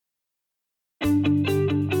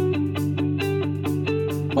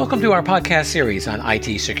Welcome to our podcast series on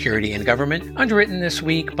IT security and government, underwritten this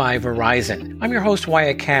week by Verizon. I'm your host,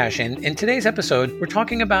 Wyatt Cash, and in today's episode, we're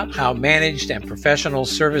talking about how managed and professional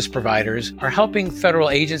service providers are helping federal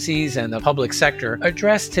agencies and the public sector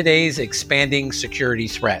address today's expanding security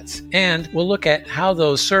threats. And we'll look at how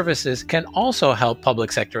those services can also help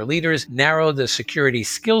public sector leaders narrow the security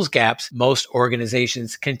skills gaps most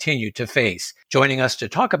organizations continue to face. Joining us to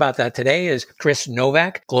talk about that today is Chris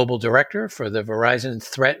Novak, Global Director for the Verizon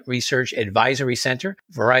Threat Research Advisory Center.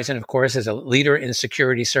 Verizon, of course, is a leader in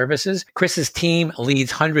security services. Chris's team leads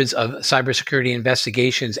hundreds of cybersecurity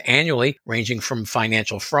investigations annually, ranging from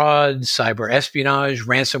financial fraud, cyber espionage,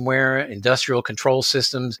 ransomware, industrial control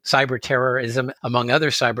systems, cyber terrorism, among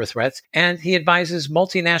other cyber threats. And he advises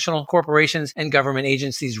multinational corporations and government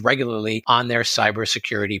agencies regularly on their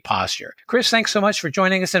cybersecurity posture. Chris, thanks so much for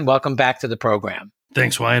joining us and welcome back to the program.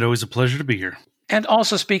 Thanks, Wyatt. Always a pleasure to be here. And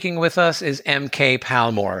also speaking with us is MK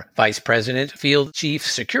Palmore, Vice President, Field Chief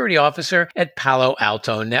Security Officer at Palo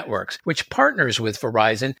Alto Networks, which partners with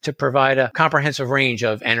Verizon to provide a comprehensive range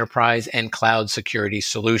of enterprise and cloud security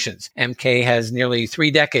solutions. MK has nearly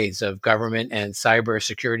 3 decades of government and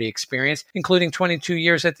cybersecurity experience, including 22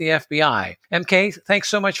 years at the FBI. MK, thanks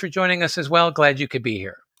so much for joining us as well. Glad you could be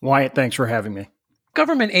here. Wyatt, thanks for having me.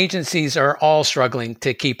 Government agencies are all struggling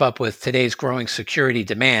to keep up with today's growing security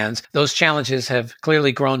demands. Those challenges have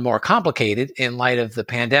clearly grown more complicated in light of the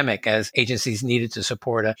pandemic as agencies needed to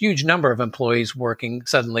support a huge number of employees working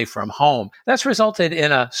suddenly from home. That's resulted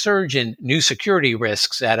in a surge in new security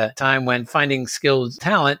risks at a time when finding skilled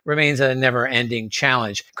talent remains a never-ending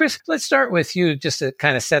challenge. Chris, let's start with you just to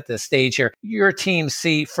kind of set the stage here. Your team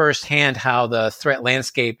see firsthand how the threat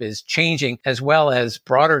landscape is changing as well as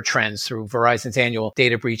broader trends through Verizon's annual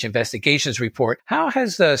data breach investigations report. How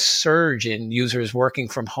has the surge in users working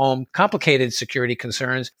from home complicated security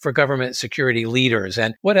concerns for government security leaders?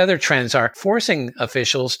 And what other trends are forcing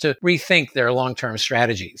officials to rethink their long-term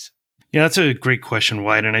strategies? Yeah, that's a great question,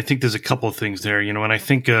 Wyatt. And I think there's a couple of things there. When I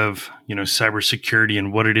think of, cybersecurity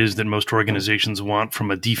and what it is that most organizations want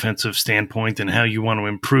from a defensive standpoint and how you want to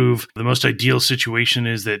improve, the most ideal situation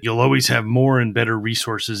is that you'll always have more and better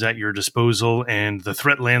resources at your disposal and the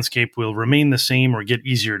threat landscape will remain the same or get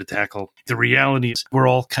easier to tackle. The reality is we're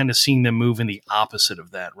all kind of seeing them move in the opposite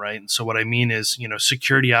of that, right? And so what I mean is,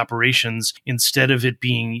 security operations, instead of it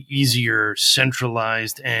being easier,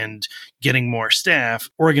 centralized, and getting more staff,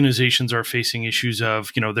 organizations are facing issues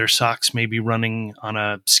of, their SOCs may be running on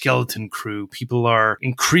a skeleton crew. People are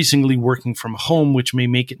increasingly working from home, which may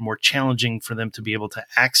make it more challenging for them to be able to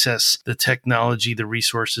access the technology, the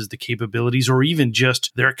resources, the capabilities, or even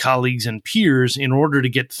just their colleagues and peers in order to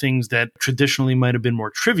get things that traditionally might have been more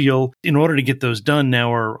trivial. In order to get those done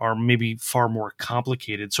now are maybe far more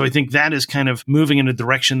complicated. So I think that is kind of moving in a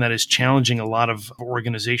direction that is challenging a lot of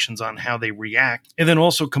organizations on how they react. And then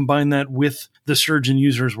also combine that with the surge in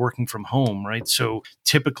users working from home, right? So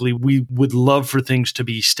typically we would love for things to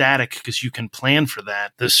be static because you can plan for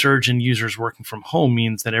that. The surge in users working from home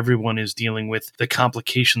means that everyone is dealing with the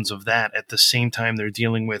complications of that at the same time they're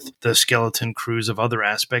dealing with the skeleton crews of other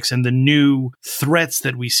aspects and the new threats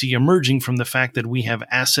that we see emerging from the fact that we have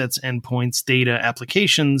assets, endpoints, data,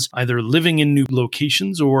 applications, either living in new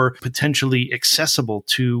locations or potentially accessible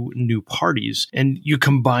to new parties. And you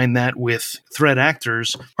combine that with threat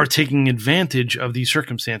actors are taking advantage of these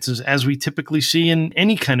circumstances as we typically see in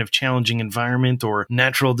any kind of challenging environment or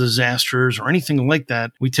natural disasters or anything like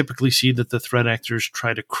that. We typically see that the threat actors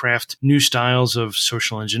try to craft new styles of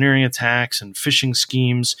social engineering attacks and phishing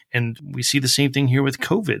schemes. And we see the same thing here with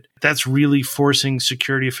COVID. That's really forcing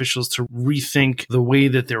security officials to rethink the way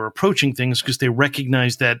that they're approaching things because they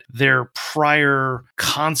recognize that their prior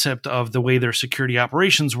concept of the way their security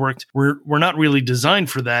operations worked were not really designed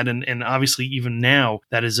for that. And obviously, even now,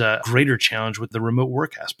 that is a greater challenge with the remote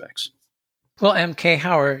work aspects. Well, MK,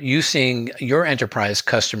 how are you seeing your enterprise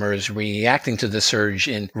customers reacting to the surge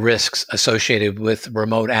in risks associated with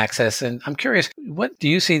remote access? And I'm curious, what do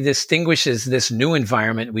you see distinguishes this new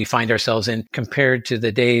environment we find ourselves in compared to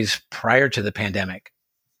the days prior to the pandemic?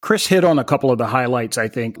 Chris hit on a couple of the highlights, I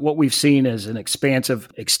think. What we've seen is an expansive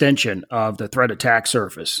extension of the threat attack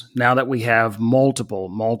surface. Now that we have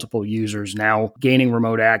multiple users now gaining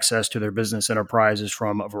remote access to their business enterprises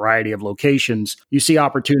from a variety of locations, you see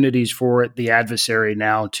opportunities for the adversary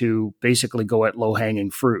now to basically go at low-hanging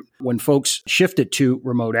fruit. When folks shifted to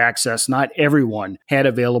remote access, not everyone had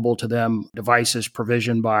available to them devices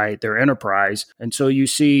provisioned by their enterprise. And so you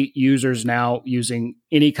see users now using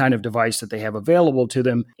any kind of device that they have available to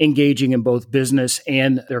them engaging in both business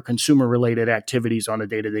and their consumer related activities on a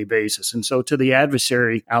day-to-day basis. And so to the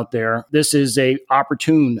adversary out there, this is a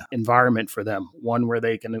opportune environment for them, one where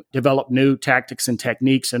they can develop new tactics and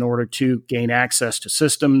techniques in order to gain access to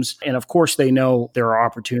systems. And of course, they know there are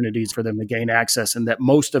opportunities for them to gain access and that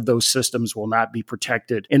most of those systems will not be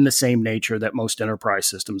protected in the same nature that most enterprise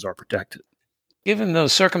systems are protected. Given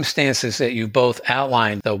those circumstances that you both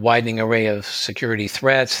outlined, the widening array of security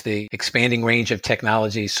threats, the expanding range of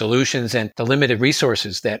technology solutions, and the limited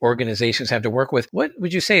resources that organizations have to work with, what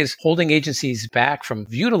would you say is holding agencies back from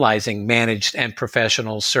utilizing managed and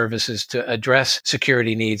professional services to address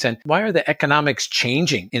security needs? And why are the economics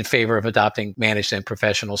changing in favor of adopting managed and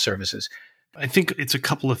professional services? I think it's a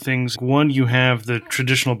couple of things. One, you have the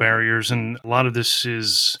traditional barriers, and a lot of this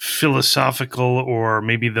is philosophical or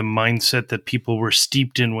maybe the mindset that people were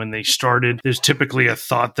steeped in when they started. There's typically a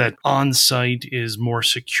thought that on-site is more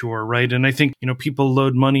secure, right? And I think, people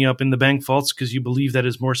load money up in the bank vaults because you believe that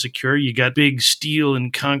is more secure. You got big steel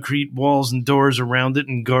and concrete walls and doors around it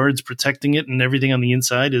and guards protecting it, and everything on the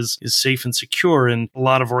inside is safe and secure. And a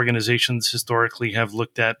lot of organizations historically have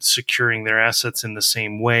looked at securing their assets in the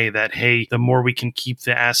same way that, hey, the more we can keep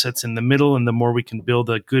the assets in the middle and the more we can build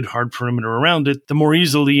a good hard perimeter around it, the more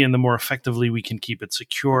easily and the more effectively we can keep it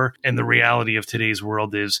secure. And the reality of today's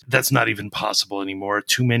world is that's not even possible anymore.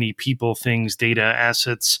 Too many people, things, data,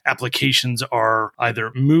 assets, applications are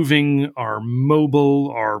either moving, are mobile,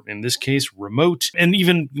 or in this case, remote. And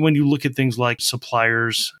even when you look at things like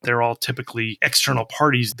suppliers, they're all typically external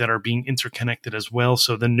parties that are being interconnected as well.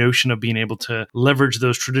 So the notion of being able to leverage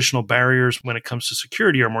those traditional barriers when it comes to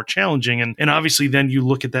security are more challenging. And obviously then you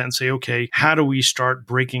look at that and say, okay, how do we start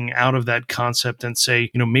breaking out of that concept and say,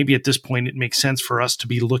 maybe at this point it makes sense for us to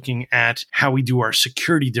be looking at how we do our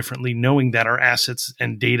security differently, knowing that our assets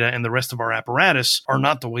and data and the rest of our apparatus are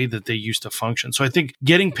not the way that they used to function. So I think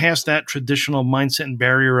getting past that traditional mindset and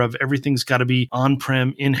barrier of everything's got to be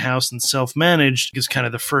on-prem, in-house, and self-managed is kind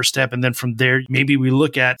of the first step. And then from there, maybe we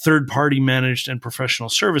look at third-party managed and professional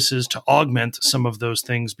services to augment some of those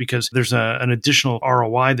things because there's an additional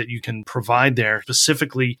ROI that you can provide there.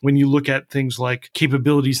 Specifically, when you look at things like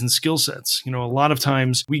capabilities and skill sets, a lot of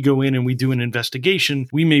times we go in and we do an investigation.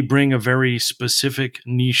 We may bring a very specific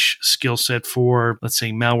niche skill set for, let's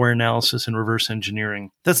say, malware analysis and reverse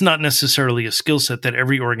engineering. That's not necessarily a skill set that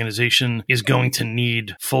every organization is going to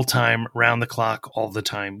need full-time, round the clock, all the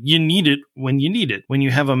time. You need it when you need it, when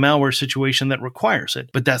you have a malware situation that requires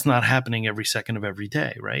it, but that's not happening every second of every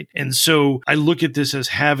day, right? And so I look at this as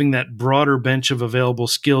having that broader bench of available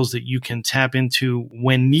skills that you can tap into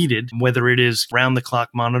when needed, whether it is round-the-clock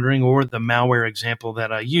monitoring or the malware example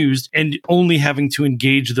that I used, and only having to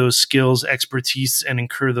engage those skills, expertise, and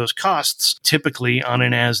incur those costs typically on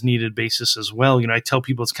an as-needed basis as well. I tell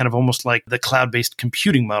people it's kind of almost like the cloud-based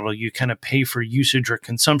computing model. You kind of pay for usage or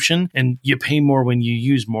consumption, and you pay more when you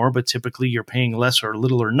use more, but typically you're paying less or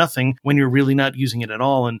little or nothing when you're really not using it at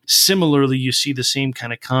all. And similarly, you see the same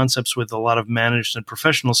kind of concepts with a lot of managed and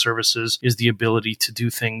professional services is the ability to do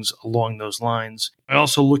things along those lines. I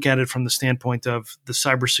also look at it from the standpoint of the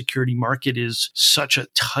cybersecurity market is such a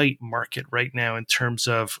tight market right now in terms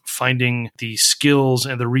of finding the skills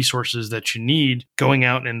and the resources that you need, going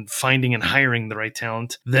out and finding and hiring the right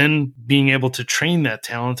talent, then being able to train that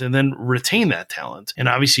talent and then retain that talent. And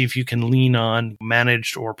obviously, if you can lean on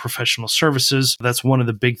managed or professional services, that's one of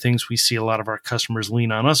the big things we see a lot of our customers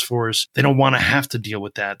lean on us for is they don't want to have to deal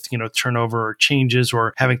with that, turnover or changes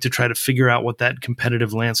or having to try to figure out what that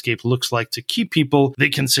competitive landscape looks like to keep people. They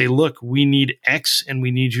can say, look, we need X and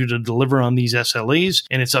we need you to deliver on these SLAs.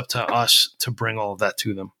 And it's up to us to bring all of that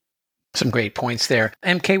to them. Some great points there.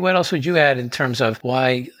 MK, what else would you add in terms of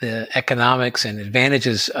why the economics and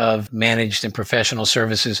advantages of managed and professional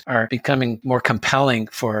services are becoming more compelling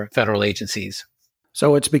for federal agencies?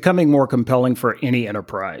 So it's becoming more compelling for any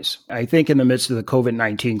enterprise. I think in the midst of the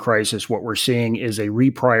COVID-19 crisis, what we're seeing is a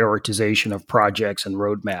reprioritization of projects and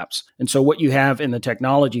roadmaps. And so what you have in the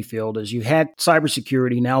technology field is you had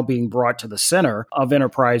cybersecurity now being brought to the center of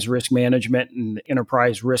enterprise risk management and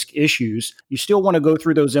enterprise risk issues. You still want to go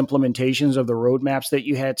through those implementations of the roadmaps that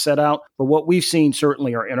you had set out. But what we've seen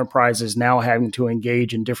certainly are enterprises now having to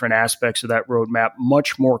engage in different aspects of that roadmap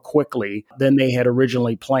much more quickly than they had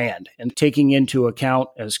originally planned and taking into account account,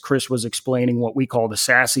 as Chris was explaining, what we call the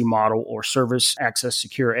SASE model, or Service Access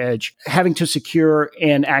Secure Edge, having to secure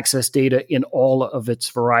and access data in all of its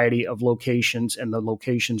variety of locations and the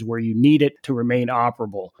locations where you need it to remain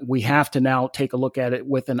operable. We have to now take a look at it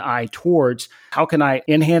with an eye towards how can I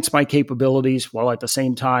enhance my capabilities while at the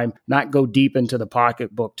same time not go deep into the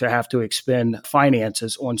pocketbook to have to expend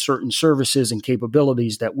finances on certain services and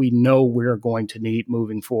capabilities that we know we're going to need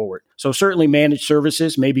moving forward. So certainly managed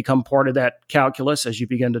services may become part of that calculus as you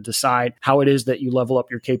begin to decide how it is that you level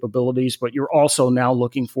up your capabilities, but you're also now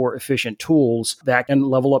looking for efficient tools that can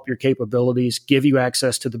level up your capabilities, give you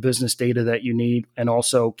access to the business data that you need, and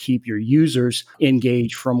also keep your users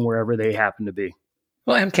engaged from wherever they happen to be.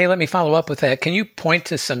 Well, MK, let me follow up with that. Can you point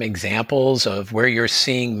to some examples of where you're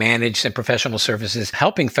seeing managed and professional services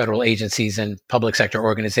helping federal agencies and public sector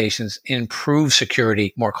organizations improve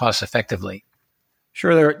security more cost effectively?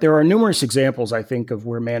 Sure. There are numerous examples, I think, of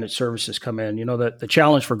where managed services come in. You know, the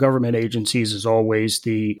challenge for government agencies is always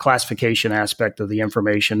the classification aspect of the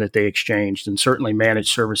information that they exchanged. And certainly managed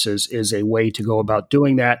services is a way to go about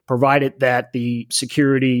doing that, provided that the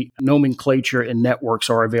security nomenclature and networks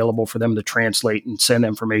are available for them to translate and send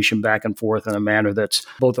information back and forth in a manner that's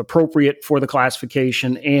both appropriate for the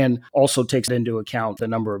classification and also takes into account the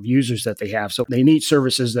number of users that they have. So they need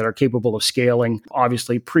services that are capable of scaling.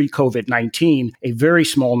 Obviously, pre-COVID-19, a very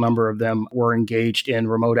small number of them were engaged in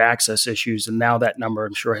remote access issues. And now that number,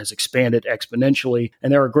 I'm sure, has expanded exponentially.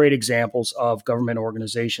 And there are great examples of government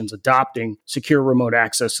organizations adopting secure remote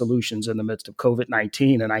access solutions in the midst of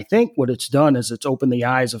COVID-19. And I think what it's done is it's opened the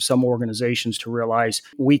eyes of some organizations to realize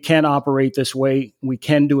we can operate this way. We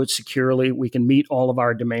can do it securely. We can meet all of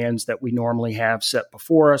our demands that we normally have set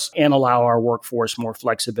before us and allow our workforce more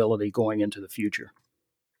flexibility going into the future.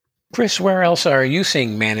 Chris, where else are you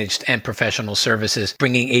seeing managed and professional services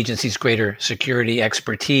bringing agencies greater security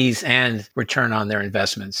expertise and return on their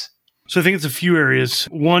investments? So I think it's a few areas.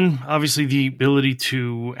 One, obviously the ability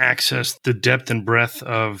to access the depth and breadth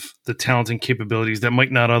of the talent and capabilities that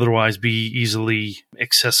might not otherwise be easily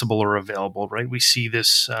accessible or available, right? We see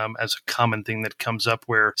this as a common thing that comes up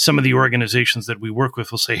where some of the organizations that we work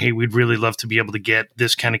with will say, hey, we'd really love to be able to get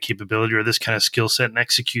this kind of capability or this kind of skill set and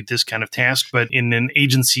execute this kind of task. But in an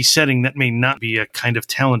agency setting, that may not be a kind of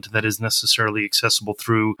talent that is necessarily accessible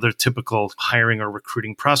through their typical hiring or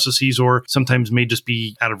recruiting processes, or sometimes may just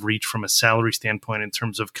be out of reach from a salary standpoint in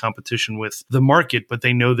terms of competition with the market, but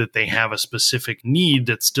they know that they have a specific need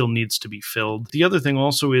that still needs to be filled. The other thing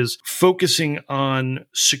also is focusing on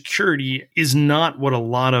security is not what a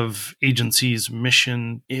lot of agencies'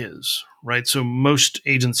 mission is. Right. So most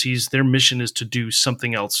agencies, their mission is to do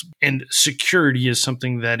something else. And security is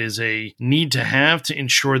something that is a need to have to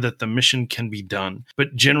ensure that the mission can be done.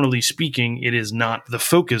 But generally speaking, it is not the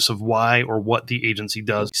focus of why or what the agency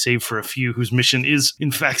does, save for a few whose mission is,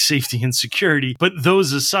 in fact, safety and security. But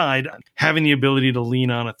those aside, having the ability to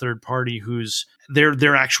lean on a third party whose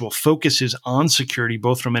their actual focus is on security,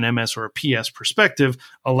 both from an MS or a PS perspective,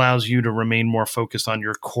 allows you to remain more focused on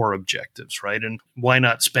your core objectives, right? And why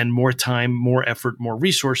not spend more time, more effort, more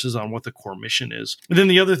resources on what the core mission is? And then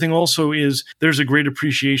the other thing also is there's a great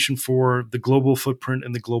appreciation for the global footprint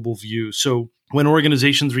and the global view. So when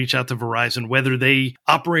organizations reach out to Verizon, whether they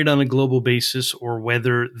operate on a global basis or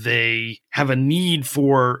whether they have a need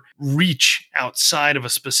for reach outside of a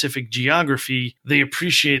specific geography, they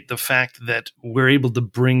appreciate the fact that we're able to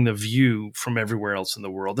bring the view from everywhere else in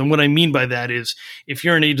the world. And what I mean by that is if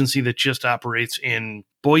you're an agency that just operates in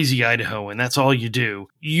Boise, Idaho, and that's all you do,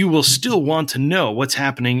 you will still want to know what's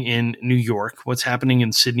happening in New York, what's happening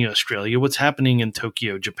in Sydney, Australia, what's happening in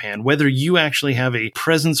Tokyo, Japan, whether you actually have a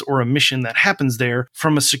presence or a mission that happens there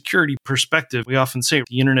from a security perspective. We often say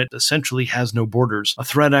the internet essentially has no borders. A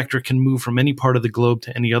threat actor can move from any part of the globe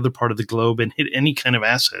to any other part of the globe and hit any kind of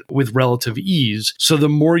asset with relative ease. So the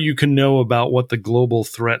more you can know about what the global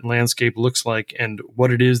threat landscape looks like and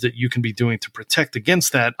what it is that you can be doing to protect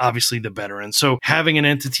against that, obviously the better. And so having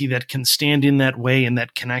an entity that can stand in that way and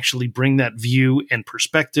that can actually bring that view and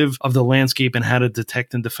perspective of the landscape and how to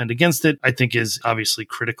detect and defend against it, I think is obviously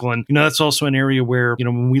critical. And, that's also an area where,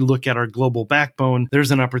 when we look at our global backbone,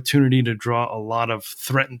 there's an opportunity to draw a lot of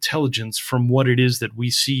threat intelligence from what it is that we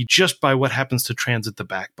see just by what happens to transit the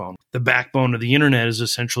backbone. The backbone of the internet is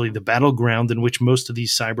essentially the battleground in which most of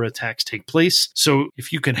these cyber attacks take place. So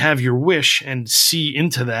if you can have your wish and see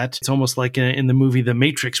into that, it's almost like in the movie The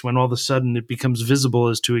Matrix, when all of a sudden it becomes visible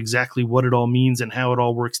as to exactly what it all means and how it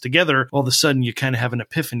all works together. All of a sudden you kind of have an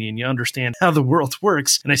epiphany and you understand how the world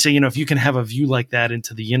works. And I say, if you can have a view like that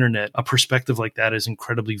into the internet, a perspective like that is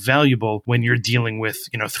incredibly valuable when when you're dealing with,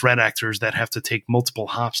 threat actors that have to take multiple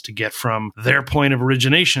hops to get from their point of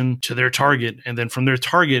origination to their target, and then from their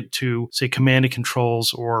target to, say, command and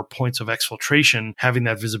controls or points of exfiltration. Having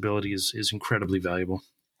that visibility is incredibly valuable.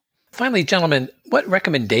 Finally, gentlemen, what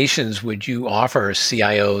recommendations would you offer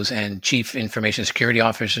CIOs and chief information security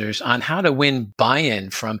officers on how to win buy-in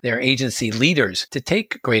from their agency leaders to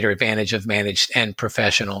take greater advantage of managed and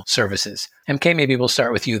professional services? MK, maybe we'll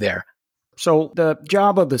start with you there. So the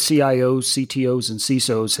job of the CIOs, CTOs, and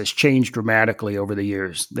CISOs has changed dramatically over the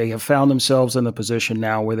years. They have found themselves in the position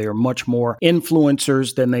now where they are much more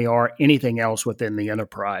influencers than they are anything else within the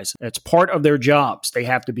enterprise. It's part of their jobs. They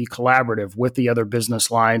have to be collaborative with the other business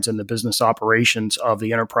lines and the business operations of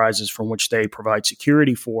the enterprises from which they provide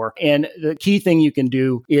security for. And the key thing you can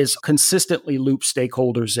do is consistently loop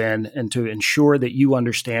stakeholders in and to ensure that you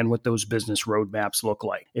understand what those business roadmaps look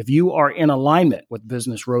like. If you are in alignment with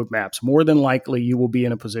business roadmaps, more than likely you will be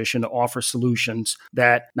in a position to offer solutions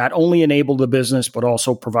that not only enable the business, but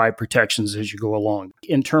also provide protections as you go along.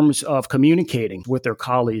 In terms of communicating with their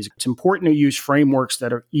colleagues, it's important to use frameworks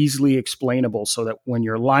that are easily explainable so that when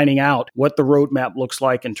you're lining out what the roadmap looks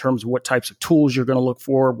like in terms of what types of tools you're going to look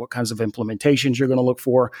for, what kinds of implementations you're going to look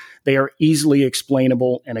for, they are easily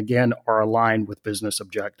explainable and again, are aligned with business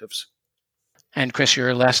objectives. And Chris,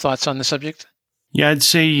 your last thoughts on the subject? Yeah, I'd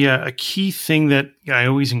say a key thing that I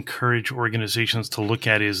always encourage organizations to look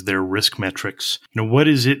at is their risk metrics. What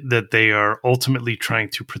is it that they are ultimately trying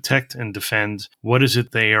to protect and defend? What is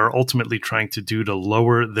it they are ultimately trying to do to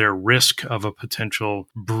lower their risk of a potential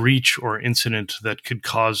breach or incident that could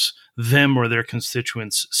cause them or their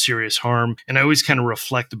constituents serious harm? And I always kind of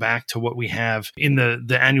reflect back to what we have in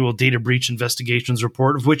the annual data breach investigations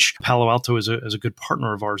report, of which Palo Alto is a good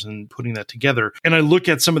partner of ours in putting that together. And I look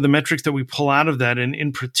at some of the metrics that we pull out of that. And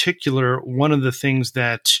in particular, one of the things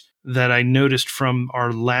that I noticed from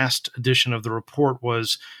our last edition of the report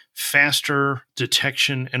was faster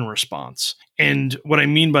detection and response. And what I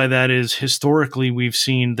mean by that is historically, we've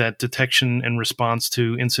seen that detection and response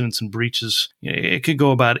to incidents and breaches, it could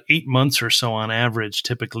go about 8 months or so on average,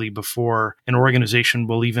 typically before an organization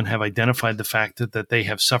will even have identified the fact that they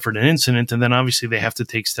have suffered an incident. And then obviously they have to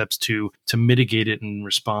take steps to mitigate it and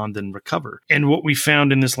respond and recover. And what we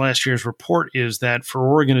found in this last year's report is that for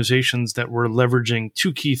organizations that were leveraging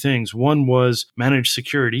two key things, one was managed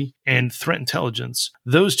security and threat intelligence,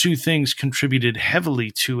 those two things contributed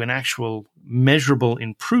heavily to an actual measurable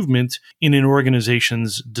improvement in an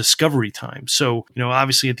organization's discovery time. So,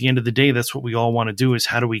 obviously at the end of the day, that's what we all want to do, is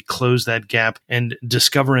how do we close that gap and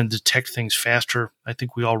discover and detect things faster? I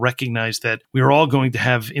think we all recognize that we are all going to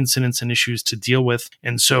have incidents and issues to deal with.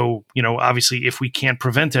 And so, obviously if we can't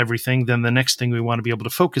prevent everything, then the next thing we want to be able to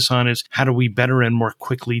focus on is how do we better and more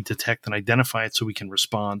quickly detect and identify it so we can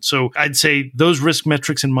respond. So I'd say those risk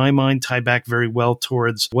metrics in my mind tie back very well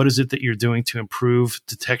towards what is it that you're doing to improve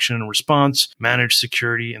detection and response, managed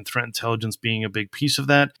security and threat intelligence being a big piece of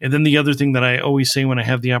that. And then the other thing that I always say when I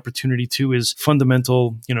have the opportunity to is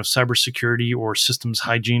fundamental, cybersecurity or systems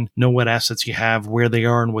hygiene. Know what assets you have, where they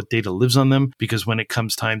are, and what data lives on them. Because when it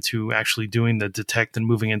comes time to actually doing the detect and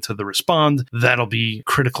moving into the respond, that'll be a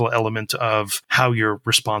critical element of how your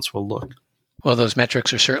response will look. Well, those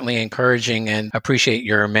metrics are certainly encouraging and appreciate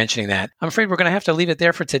your mentioning that. I'm afraid we're going to have to leave it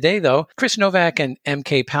there for today, though. Chris Novak and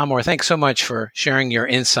MK Palmore, thanks so much for sharing your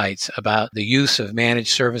insights about the use of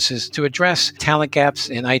managed services to address talent gaps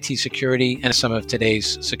in IT security and some of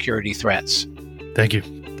today's security threats. Thank you.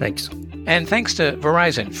 Thanks. And thanks to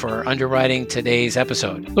Verizon for underwriting today's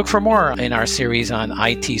episode. Look for more in our series on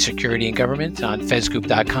IT security and government on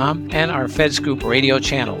fedscoop.com and our FedScoop radio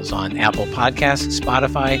channels on Apple Podcasts,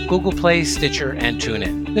 Spotify, Google Play, Stitcher, and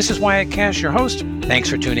TuneIn. This is Wyatt Cash, your host. Thanks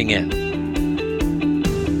for tuning in.